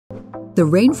The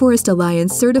Rainforest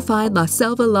Alliance certified La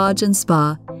Selva Lodge and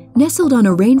Spa, nestled on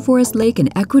a rainforest lake in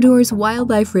Ecuador's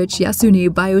wildlife-rich Yasuni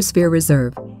Biosphere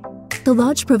Reserve. The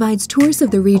lodge provides tours of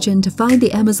the region to find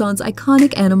the Amazon's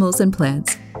iconic animals and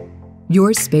plants.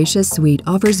 Your spacious suite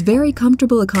offers very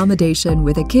comfortable accommodation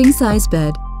with a king-size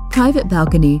bed, private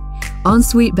balcony,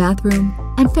 ensuite bathroom,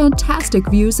 and fantastic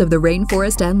views of the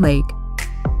rainforest and lake.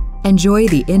 Enjoy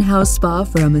the in-house spa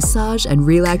for a massage and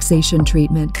relaxation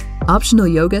treatment, optional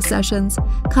yoga sessions,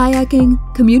 kayaking,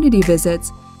 community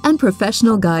visits, and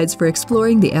professional guides for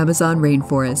exploring the Amazon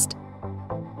rainforest.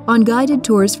 On guided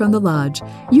tours from the lodge,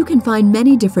 you can find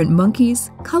many different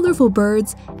monkeys, colorful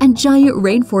birds, and giant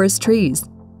rainforest trees.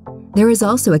 There is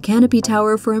also a canopy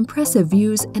tower for impressive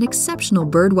views and exceptional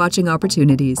bird-watching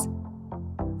opportunities.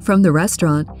 From the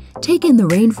restaurant, take in the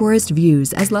rainforest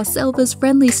views as La Selva's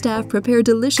friendly staff prepare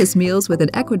delicious meals with an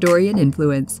Ecuadorian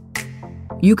influence.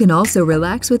 You can also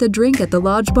relax with a drink at the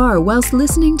lodge bar whilst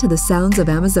listening to the sounds of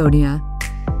Amazonia.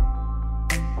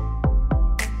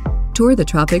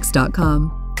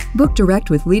 TourTheTropics.com. Book direct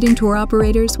with leading tour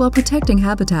operators while protecting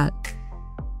habitat.